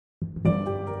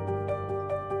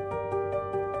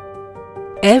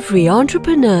Every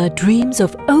entrepreneur dreams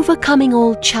of overcoming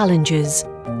all challenges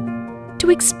to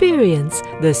experience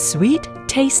the sweet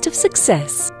taste of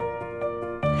success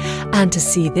and to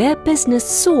see their business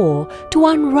soar to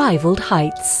unrivaled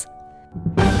heights.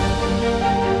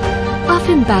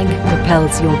 Affin Bank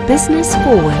propels your business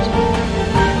forward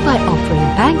by offering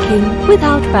banking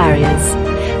without barriers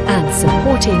and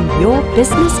supporting your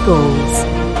business goals.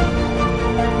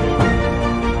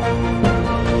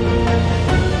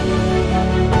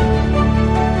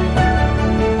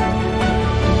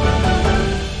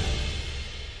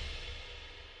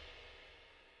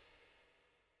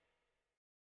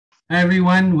 Hi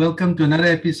everyone, welcome to another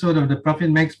episode of the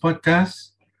ProfitMAX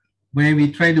podcast, where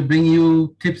we try to bring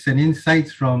you tips and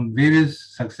insights from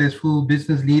various successful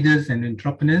business leaders and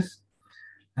entrepreneurs,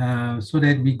 so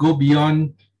that we go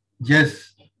beyond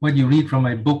just what you read from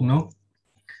my book, no?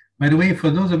 By the way, for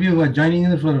those of you who are joining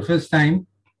us for the first time,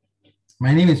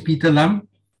 my name is Peter Lam.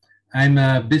 I'm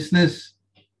a business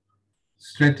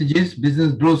strategist,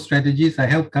 business growth strategist. I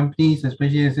help companies,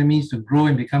 especially SMEs, to grow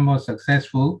and become more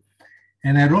successful.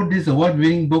 And I wrote this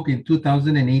award-winning book in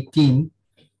 2018.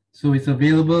 So it's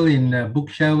available in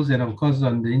bookshelves and, of course,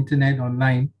 on the internet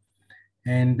online.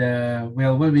 And,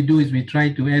 well, what we do is we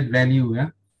try to add value.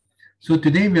 Yeah? So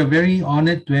today we are very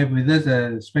honored to have with us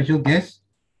a special guest,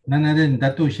 none other than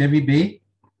Dato Chevy Beh.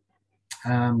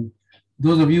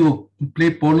 Those of you who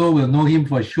play polo will know him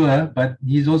for sure, but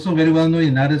he's also very well known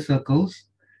in other circles.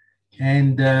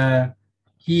 And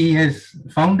he has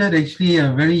founded actually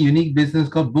a very unique business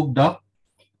called Bookdoc.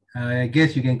 I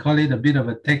guess you can call it a bit of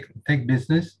a tech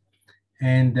business.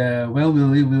 And well,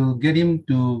 we'll get him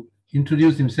to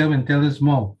introduce himself and tell us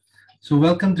more. So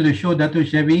welcome to the show, Dato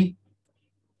Chevy.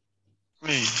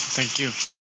 Hey, thank you.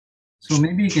 So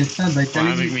maybe you can start by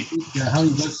telling me how you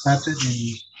got started and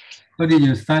how did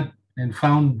you start and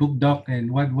found Bookdoc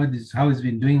and how it's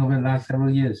been doing over the last several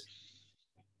years.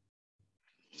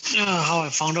 How I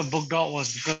founded Bookdoc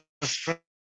was because a friend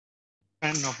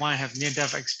of mine have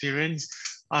near-death experience,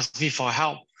 asked me for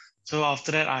help. So after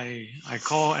that, I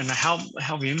call and I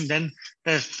help him. Then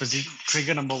that's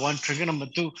trigger number one. Trigger number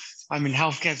two, I'm in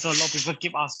healthcare, so a lot of people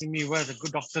keep asking me where's a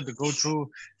good doctor to go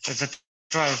through, etc.,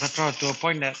 to a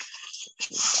point that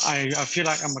I feel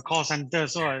like I'm a call center.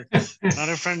 So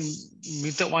another friend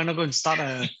muted, why not go and start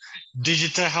a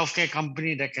digital healthcare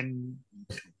company that can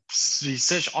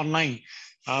research online,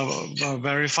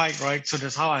 verified, right? So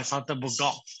that's how I started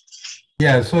Bookdoc.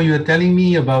 Yeah, so you were telling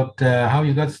me about how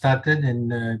you got started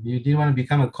and you didn't want to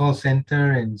become a call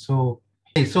center. And so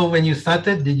when you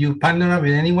started, did you partner up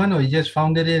with anyone or you just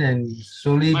founded it and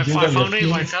slowly built up your team? I founded it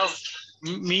myself,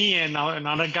 me and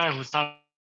another guy who started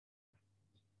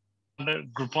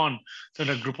Groupon. So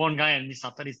the Groupon guy and me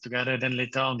started it together. Then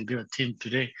later on, we built a team.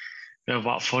 Today, we're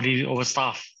about 40 over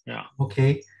staff. Yeah.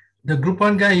 Okay. The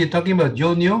Groupon guy, you're talking about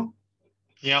Joe Neo?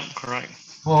 Yeah, correct.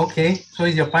 Oh, okay. So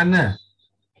he's your partner?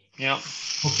 Yeah.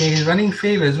 Okay, he's running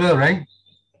Fave as well, right?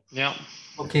 Yeah.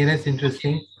 Okay, that's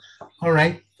interesting. All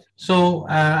right. So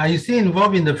are you still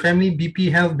involved in the family BP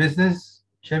health business,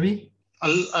 Chevy? A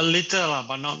little,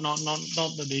 but not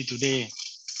the day-to-day.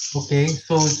 Okay,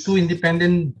 so it's two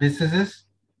independent businesses?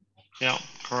 Yeah,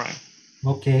 correct.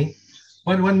 Okay.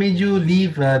 What made you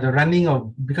leave the running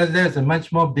of, because there's a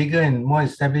much more bigger and more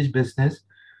established business.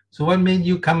 So what made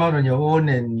you come out on your own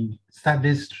and start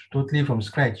this totally from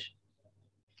scratch?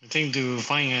 I think to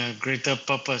find a greater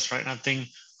purpose, right? Nothing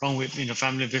wrong with the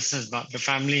family business, but the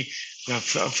family, we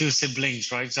have a few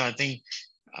siblings, right? So I think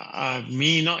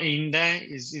me not in there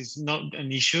is not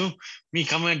an issue. Me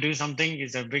coming and doing something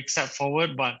is a big step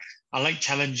forward, but I like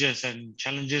challenges, and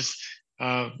challenges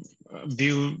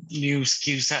build new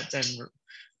skill sets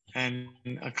and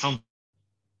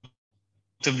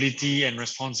accountability and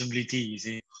responsibility, you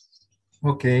see.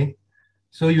 Okay.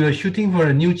 So you are shooting for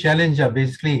a new challenge,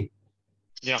 basically.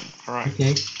 Yeah, correct.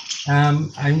 Okay.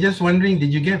 I'm just wondering,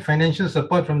 did you get financial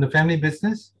support from the family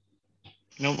business?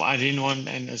 No, I didn't want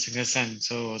a single cent.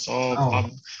 So it's all,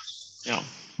 yeah.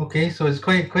 Okay, so it's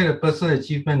quite a personal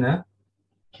achievement, huh?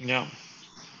 Yeah.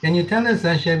 Can you tell us,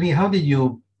 Chevy, how did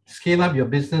you scale up your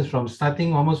business from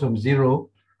starting almost from zero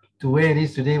to where it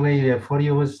is today, where you have 40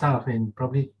 over staff and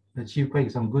probably achieve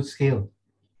quite some good scale?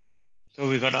 So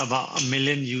we got about 1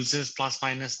 million users plus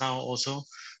minus now also.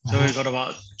 So we got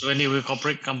about 20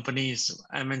 corporate companies,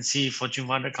 MNC, Fortune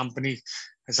 500 companies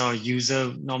as our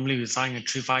user. Normally we sign a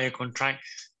 3-5 year contract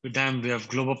with them. We have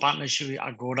global partnership with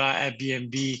Agoda,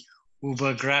 Airbnb,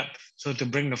 Uber, Grab. So to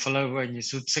bring the fellow when you're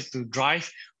sick to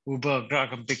drive, Uber or Grab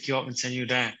can pick you up and send you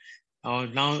there.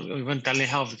 Now even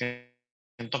telehealth, we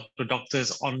can talk to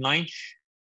doctors online.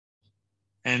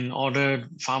 and order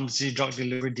pharmacy drug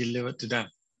delivery delivered to them.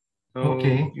 So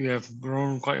Okay. you have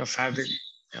grown quite a fair bit.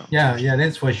 Yeah,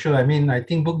 that's for sure. I mean, I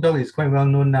think Bookdoc is quite well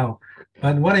known now.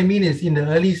 But what I mean is in the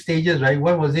early stages, right?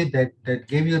 What was it that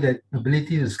gave you that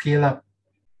ability to scale up?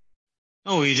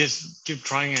 No, we just keep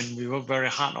trying and we work very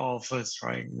hard all of us,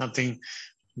 right? Nothing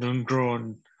don't grow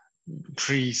on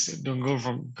trees, don't go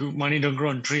from money don't grow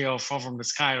on tree or fall from the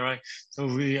sky, right? So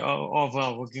we all of us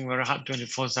are working very hard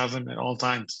 24/7 at all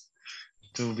times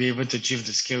to be able to achieve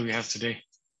the scale we have today.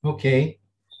 Okay.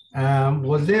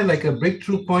 Was there like a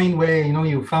breakthrough point where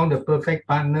you found a perfect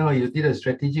partner, or you did a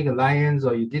strategic alliance,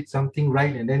 or you did something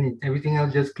right, and then everything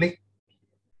else just clicked?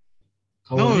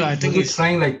 Or No, was I it think was it it's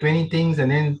trying like 20 things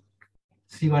and then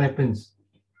see what happens?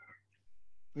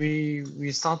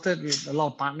 we started with a lot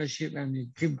of partnership and we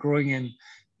keep growing, and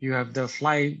you have the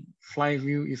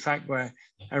flywheel effect where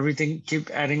everything keep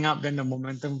adding up, then the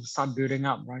momentum start building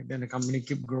up, right? Then the company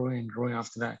keep growing and growing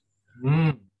after that.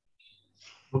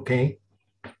 Okay.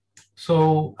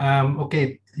 So,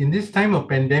 okay, in this time of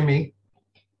pandemic,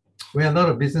 where a lot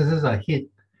of businesses are hit,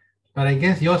 but I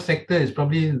guess your sector is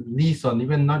probably least on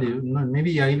even not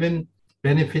maybe you're even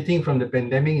benefiting from the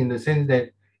pandemic in the sense that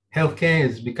healthcare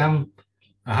has become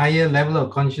a higher level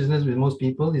of consciousness with most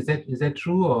people. Is that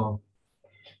true or?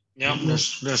 Yeah,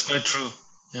 that's quite true.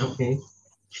 Yeah. Okay.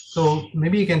 So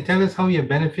maybe you can tell us how you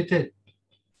benefited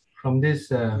from this.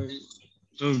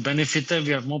 So benefited,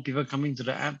 we have more people coming to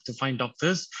the app to find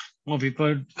doctors, more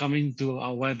people coming to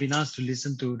our webinars to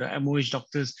listen to the MOH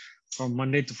doctors from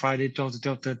Monday to Friday, 12 to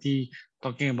 12:30,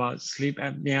 talking about sleep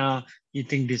apnea,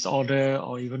 eating disorder,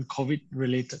 or even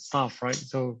COVID-related stuff, right?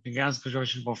 So you can ask a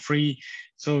question for free.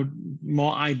 So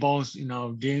more eyeballs in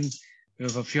our games. We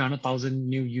have a few 100,000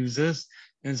 new users.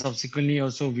 And subsequently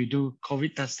also we do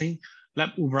COVID testing,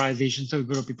 lab Uberization. So we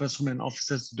go to people's home and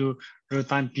offices to do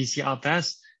real-time PCR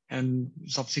tests. And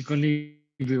subsequently,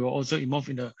 we were also involved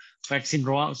in the vaccine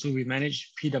rollout. So we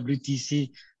managed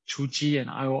PWTC, Chuchi, and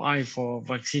IOI for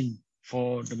vaccine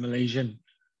for the Malaysian.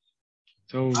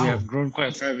 So we have grown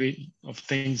quite a fair bit of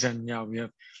things, and yeah, we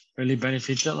have really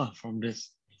benefited from this.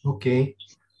 Okay.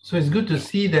 So it's good to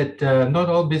see that not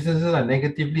all businesses are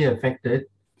negatively affected.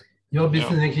 Your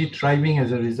business is actually thriving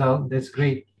as a result. That's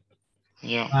great.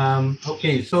 Yeah.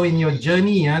 Okay, so in your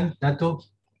journey, Dato,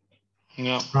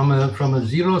 Yeah. from a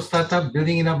zero startup,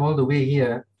 building it up all the way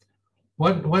here,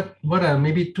 what are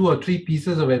maybe 2 or 3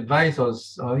 pieces of advice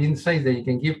or insights that you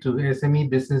can give to SME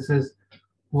businesses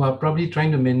who are probably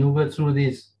trying to maneuver through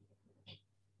this?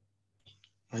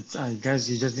 I guess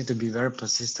you just need to be very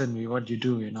persistent with what you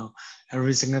do.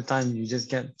 Every single time you just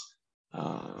get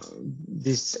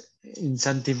this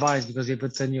incentivized because people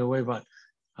turn you away. But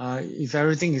if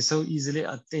everything is so easily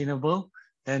attainable,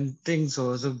 then things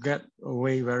will also get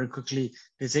away very quickly.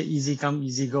 They say easy come,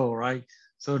 easy go, right?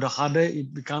 So the harder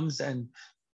it becomes, and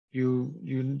you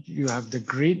have the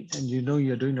grit, and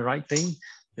you're doing the right thing,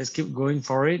 just keep going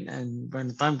for it. And when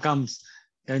the time comes,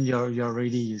 then you're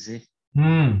ready. You see.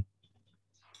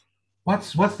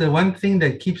 What's the one thing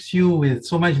that keeps you with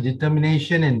so much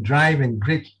determination and drive and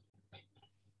grit?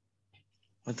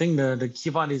 I think the key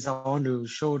part is I want to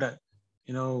show that,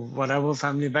 whatever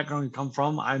family background you come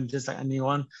from, I'm just like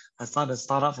anyone. I start a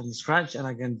startup from scratch and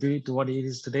I can build it to what it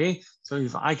is today. So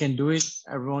if I can do it,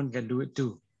 everyone can do it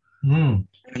too. And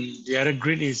the other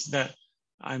grit is that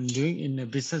I'm doing in a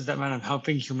business that when I'm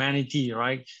helping humanity,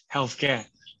 right? Healthcare.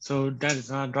 So that is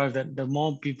another drive, that the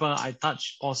more people I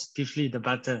touch positively, the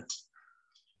better.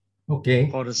 Okay.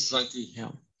 For the society.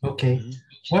 Yeah. Okay.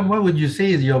 What would you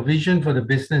say is your vision for the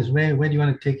business? Where do you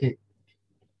want to take it?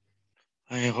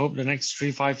 I hope the next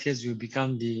 3-5 years will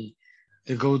become the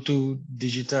go-to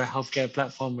digital healthcare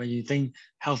platform. When you think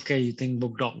healthcare, you think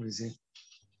Bookdoc, you see.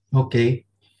 Okay.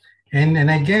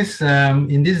 And I guess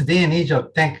in this day and age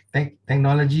of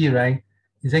technology, right,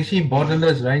 it's actually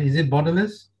borderless, right? Is it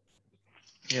borderless?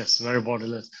 Yes, very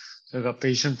borderless. So you got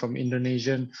patients from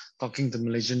Indonesian talking to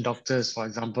Malaysian doctors, for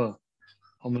example,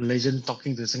 or Malaysian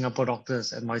talking to Singapore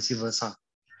doctors, and vice versa.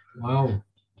 Wow.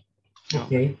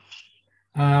 Okay.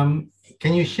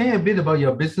 Can you share a bit about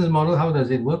your business model? How does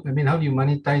it work? I mean, how do you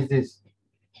monetize this?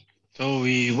 So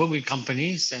we work with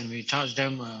companies and we charge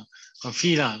them a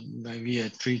fee, maybe a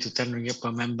 3 to 10 ringgit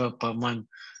per member per month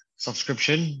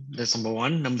subscription. That's number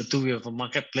one. Number two, we have a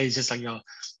marketplace just like your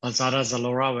Lazada,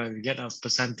 Zalora, where we get a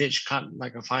percentage cut,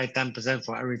 like a 5-10%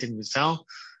 for everything we sell.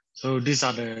 So these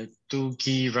are the 2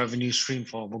 key revenue stream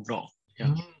for Bookdoc.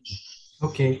 Yeah.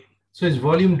 Okay. So it's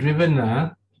volume driven,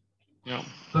 Yeah.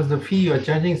 Because the fee you're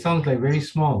charging sounds like very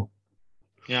small.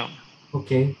 Yeah.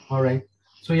 Okay. All right.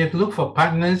 So you have to look for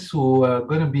partners who are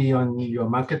going to be on your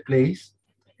marketplace,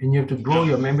 and you have to grow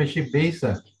your membership base.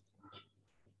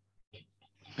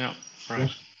 Yeah,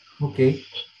 right. Okay.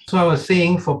 So I was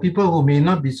saying, for people who may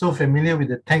not be so familiar with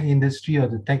the tech industry or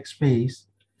the tech space,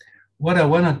 what are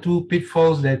one or two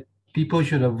pitfalls that people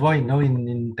should avoid now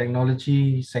in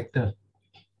technology sector?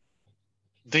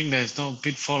 I think there's no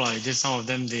pitfall. Just some of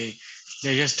them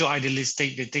they're just too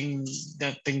idealistic. They think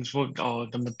that things work, or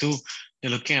number two, they're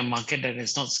looking at a market that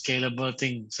is not scalable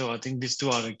thing. So I think these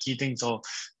two are the key things. Or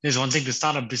there's one thing to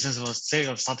start a business for the sake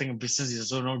of starting a business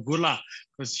is also not good lah,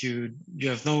 because you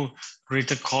have no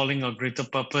greater calling or greater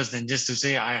purpose than just to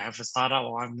say I have a startup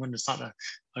or I'm going to start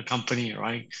a company,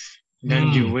 right?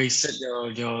 Then you wasted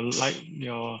your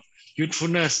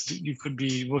youthfulness. You could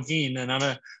be working in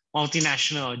another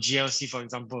multinational or GLC, for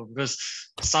example, because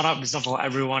startup is not for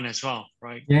everyone as well,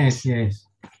 right? Yes, yes.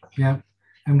 Yeah.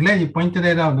 I'm glad you pointed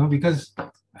that out, no, because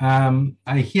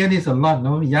I hear this a lot,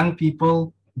 no. Young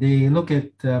people, they look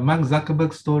at Mark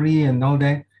Zuckerberg's story and all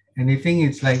that, and they think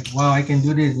it's like, wow, I can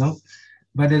do this, no.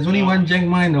 But there's only one Jack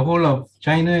Ma in the whole of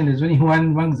China, and there's only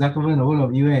one Mark Zuckerberg in the whole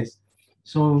of US.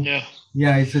 So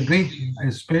yeah, it's a great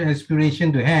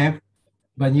aspiration to have,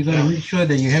 but you got to make sure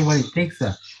that you have what it takes.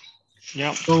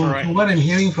 Yeah. So what I'm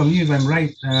hearing from you, if I'm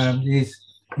right, is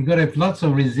you got to have lots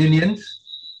of resilience,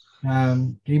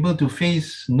 able to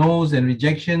face no's and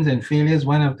rejections and failures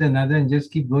one after another, and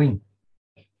just keep going.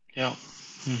 Yeah.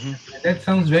 Mm-hmm. That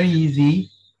sounds very easy,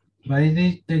 but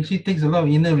it actually takes a lot of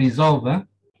inner resolve, huh?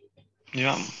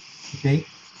 Yeah. Okay.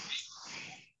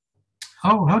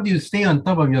 How do you stay on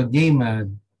top of your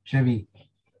game, Chevy?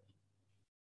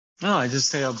 No, I just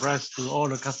stay abreast to all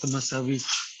the customer service.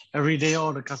 Every day,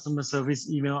 all the customer service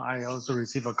email, I also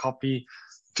receive a copy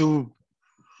to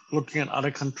looking at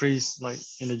other countries like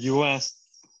in the US,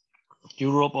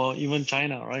 Europe, or even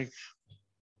China, right?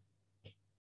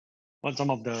 What some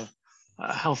of the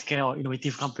healthcare or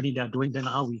innovative company they are doing, then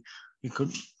how we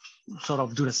could sort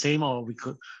of do the same, or we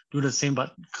could do the same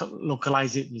but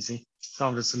localize it, you see, some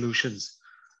of the solutions.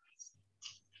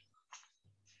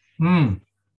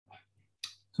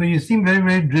 So you seem very,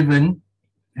 very driven,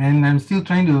 and I'm still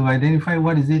trying to identify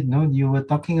what is it. No, you were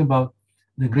talking about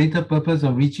the greater purpose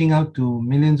of reaching out to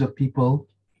millions of people.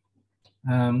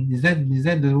 Is that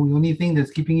the only thing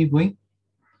that's keeping you going?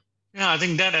 Yeah, I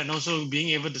think that, and also being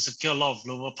able to secure a lot of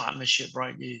global partnership,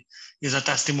 right, is a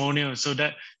testimonial. So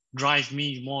that drives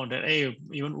me more. That hey,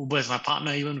 even Uber is my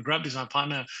partner, even Grab is my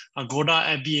partner, Agoda,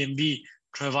 Airbnb,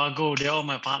 Trivago, they're all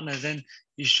my partners. Then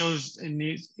it shows, and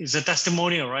it's a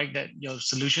testimonial, right, that your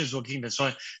solution is working. That's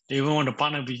why they even want to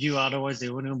partner with you. Otherwise, they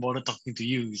wouldn't bother talking to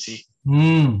you. You see.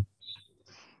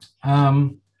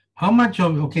 How much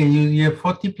of you have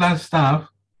 40 plus staff.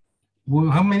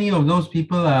 How many of those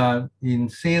people are in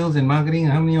sales and marketing?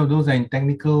 How many of those are in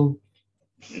technical?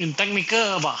 In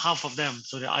technical, about half of them.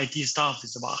 So the IT staff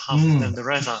is about half of them. The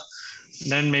rest are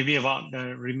then maybe about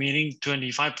the remaining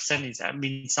 25% is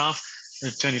admin staff. The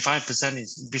 25%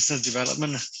 is business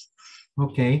development.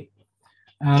 Okay.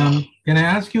 Can I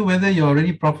ask you whether you're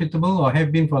already profitable or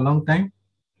have been for a long time?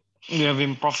 We have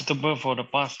been profitable for the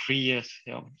past 3 years.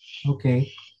 Yeah.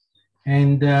 Okay.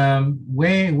 And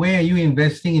where are you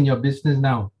investing in your business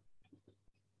now?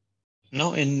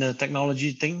 No, in the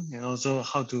technology thing, and also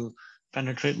how to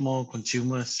penetrate more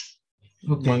consumers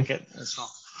market as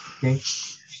well. Okay.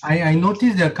 I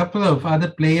noticed there are a couple of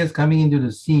other players coming into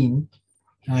the scene,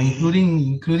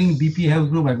 including BP Health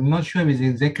Group. I'm not sure if it's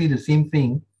exactly the same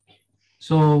thing.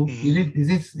 So is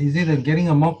it getting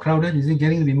more crowded? Is it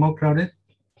getting to be more crowded?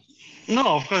 No,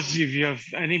 of course, if you have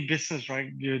any business, right,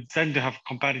 you tend to have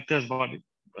competitors, but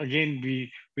again,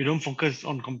 we don't focus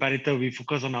on competitor, we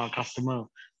focus on our customer.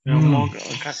 We are more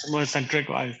customer centric.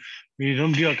 We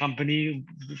don't build a company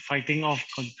fighting off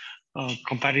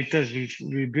competitors.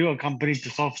 We build a company to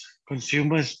solve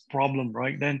consumers' problem,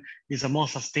 right? Then it's a more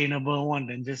sustainable one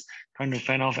than just trying to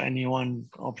fend off any one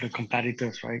of the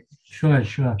competitors, right? Sure.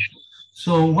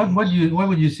 So what would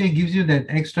you say gives you that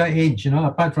extra edge,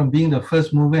 apart from being the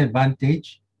first mover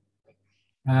advantage?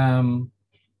 How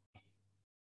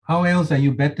else are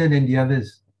you better than the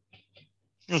others?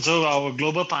 So our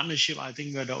global partnership, I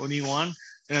think we're the only one.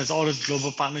 There's all this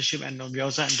global partnership, and we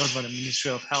also endorsed by the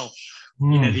Ministry of Health.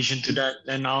 In addition to that,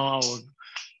 then now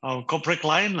our corporate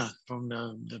client from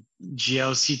the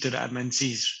GLC to the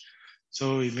MNCs.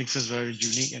 So it makes us very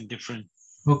unique and different.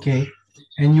 Okay.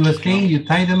 And you were saying you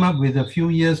tie them up with a few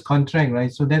years contract,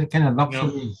 right? So that kind of locks them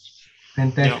in.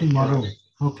 Fantastic model.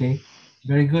 Okay,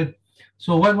 very good.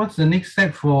 So what's the next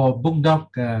step for Bookdoc,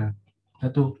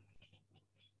 Dato?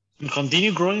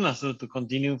 Continue growing, so to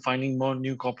continue finding more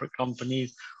new corporate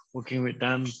companies, working with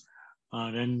them,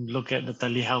 then look at the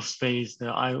telehealth space,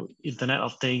 the Internet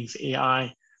of Things,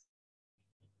 AI,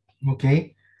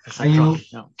 Okay. Are etc. you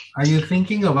Yeah. are you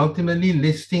thinking of ultimately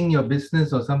listing your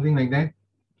business or something like that?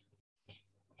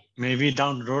 Maybe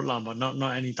down the road, but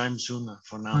not anytime soon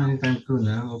for Not now. anytime soon,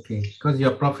 huh? Okay. Because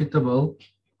you're profitable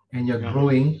and you're Yeah.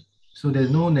 growing, so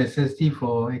there's no necessity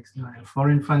for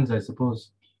foreign funds, I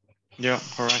suppose. Yeah,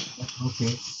 correct.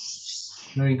 Okay.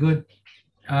 Very good.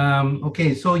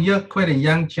 Okay, so you're quite a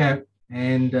young chap,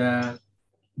 and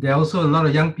there are also a lot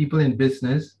of young people in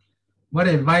business. What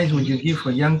advice would you give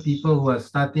for young people who are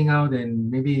starting out and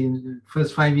maybe in the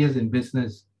first 5 years in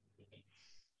business?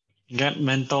 Get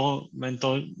mentors,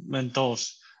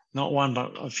 not one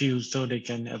but a few, so they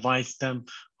can advise them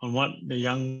on what the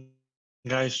young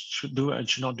guys should do and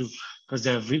should not do, because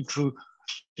they have been through,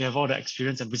 they have all the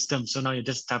experience and wisdom. So now you're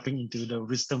just tapping into the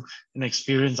wisdom and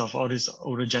experience of all these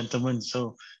older gentlemen.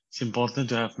 So it's important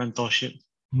to have mentorship.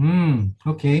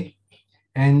 Okay.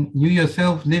 And you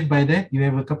yourself live by that? You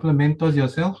have a couple of mentors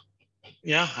yourself?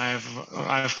 Yeah, I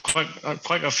have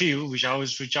quite a few which I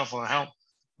always reach out for help.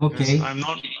 Because Okay. I'm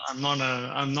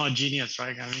not a genius,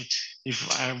 right? I mean, if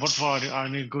I what for I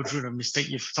need to go through the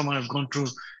mistake. If someone have gone through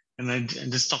and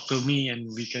just talk to me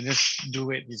and we can just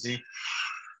do it, you see.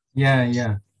 Yeah,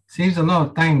 yeah. Saves a lot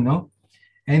of time, no?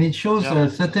 And it shows Yeah. a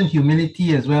certain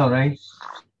humility as well, right?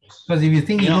 Because if you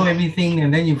think you know Yeah. everything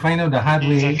and then you find out the hard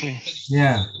way, Exactly.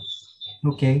 yeah,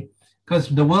 okay. Because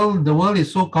the world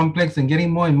is so complex and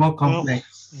getting more and more Well. complex,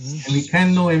 and we Mm-hmm.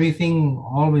 can't know everything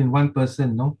all in one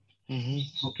person, no?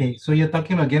 Mm-hmm. Okay, so you're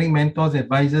talking about getting mentors,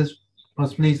 advisors,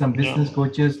 possibly some Yeah. business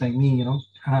coaches like me, you know?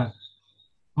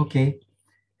 Okay.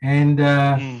 And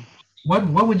Mm.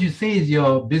 what would you say is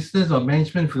your business or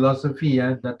management philosophy,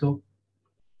 Dato?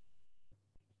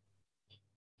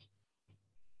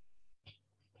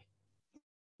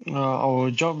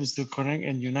 Our job is to connect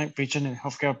and unite patient and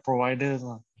healthcare providers.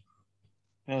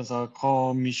 That's our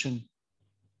core mission.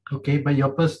 Okay, but your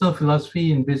personal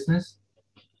philosophy in business?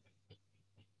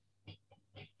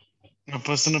 A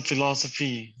personal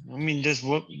philosophy. I mean, just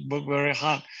work very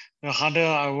hard. The harder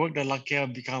I work, the luckier I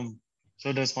become.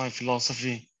 So that's my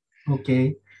philosophy.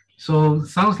 Okay. So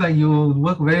sounds like you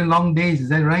work very long days, is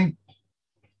that right?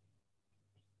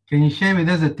 Can you share with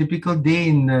us a typical day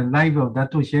in the life of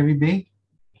Dato Chevy Beh?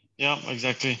 Yeah,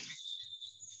 exactly.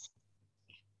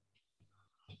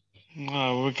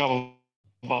 I wake up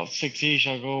about 6ish.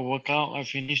 I go work out. I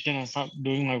finish, then I start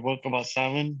doing my work about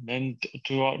 7. Then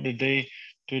throughout the day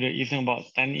to the evening about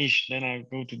 10ish. Then I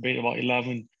go to bed about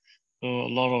 11. So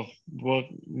a lot of work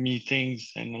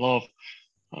meetings and a lot of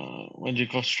what do you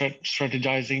call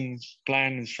strategizing,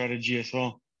 plan and strategy as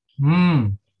well. Hmm.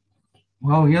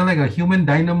 Wow, you're like a human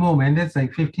dynamo, man. That's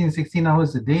like 15, 16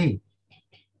 hours a day.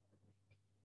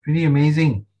 Pretty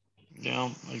amazing. Yeah,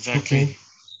 exactly. Okay.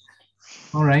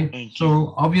 All right. Thank you.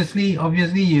 So obviously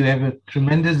you have a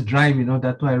tremendous drive, you know,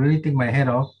 Dato. I really take my hat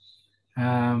off.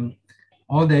 Um,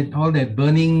 all that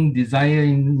burning desire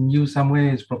in you somewhere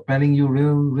is propelling you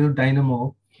real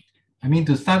dynamo. I mean,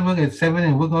 to start work at 7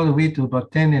 and work all the way to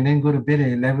about 10 and then go to bed at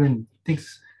 11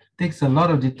 takes a lot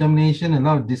of determination, a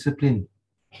lot of discipline.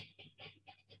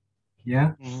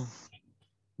 Yeah. Mhm.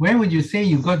 Where would you say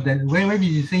you got that? Where did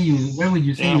you say where would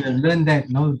you say Yeah. you have learned that?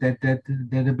 No, that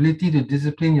ability to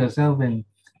discipline yourself and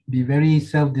be very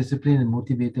self-disciplined and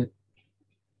motivated.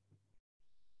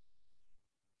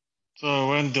 So I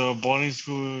went to a boarding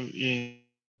school in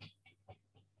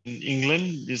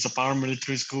England. It's a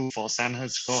paramilitary school for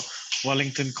Sandhurst called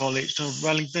Wellington College. So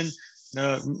Wellington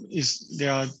they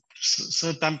are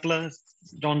Sir Templar,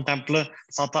 John Templar,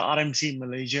 started RMC in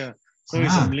Malaysia. So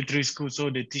it's a Ah, military school. So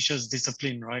they teach us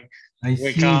discipline, right? I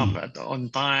Wake up see. on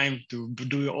time to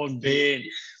do your own bed,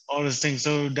 all those things.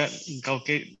 So that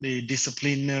inculcate the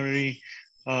disciplinary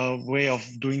way of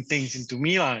doing things into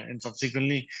me, and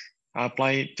subsequently I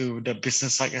apply it to the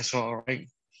business side as well, right?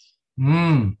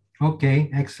 Okay,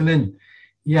 excellent.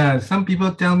 Yeah, some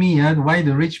people tell me why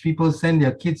the rich people send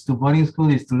their kids to boarding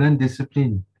school is to learn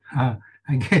discipline. Uh,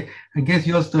 I guess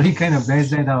your story kind of bears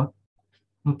that out.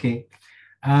 Okay.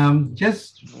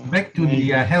 Just back to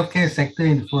the Maybe. healthcare sector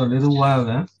for a little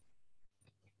while.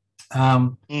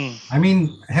 Um, Mm, I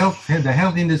mean, the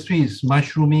health industry is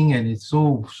mushrooming and it's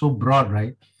so broad,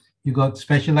 right? You got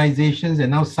specializations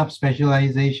and now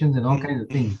sub-specializations and all kinds of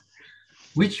mm. things.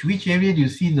 Which area do you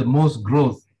see the most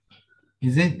growth?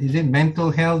 Is it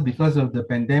mental health because of the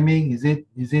pandemic? Is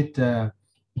it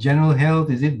general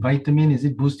health? Is it vitamin? Is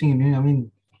it boosting immune? I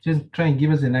mean, just try and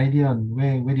give us an idea on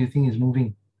where do you think is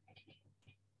moving?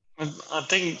 I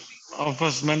think, of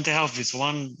course, mental health is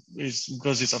one, is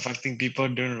because it's affecting people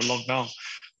during the lockdown.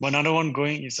 But another one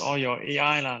going is all your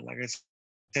AI, lah. Like I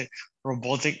said,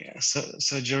 robotic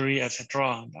surgery,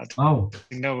 etc. I Wow.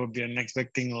 think that would be a next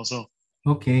big thing also.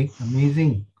 Okay.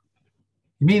 Amazing.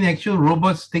 You mean actual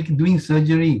robots doing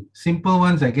surgery? Simple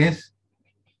ones, I guess.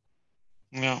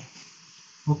 Yeah.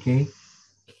 Okay.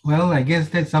 Well, I guess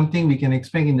that's something we can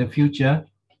expect in the future.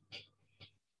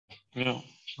 Yeah.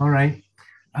 All right.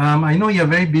 I know you're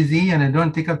very busy and I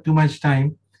don't take up too much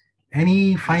time.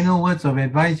 Any final words of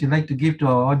advice you'd like to give to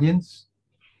our audience?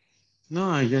 No,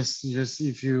 I guess just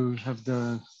if you have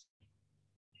the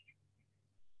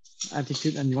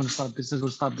attitude and you want to start business, go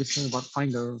start business, but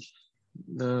find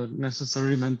the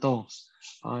necessary mentor.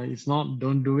 If not,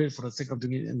 don't do it for the sake of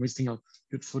doing it and wasting your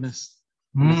youthfulness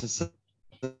unnecessarily.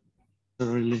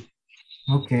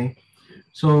 Okay.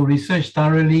 So research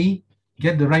thoroughly,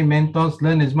 get the right mentors,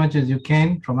 learn as much as you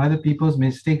can from other people's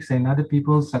mistakes and other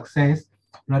people's success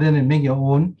rather than make your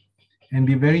own, and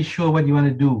be very sure what you want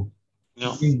to do.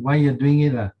 Yeah. Why you're doing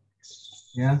it.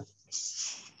 Yeah.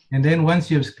 And then once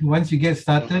you get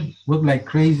started, work like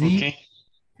crazy. Okay.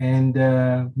 And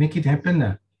make it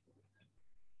happen.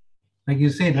 Like you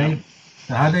said, Yeah. right?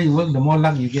 The harder you work, the more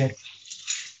luck you get.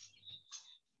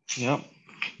 Yep.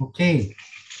 Okay.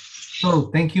 So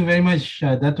thank you very much,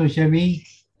 Dato Chevy.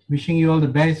 Wishing you all the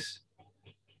best.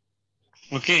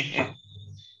 Okay.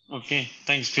 Okay.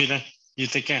 Thanks, Peter. You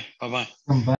take care. Bye-bye.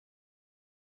 Bye.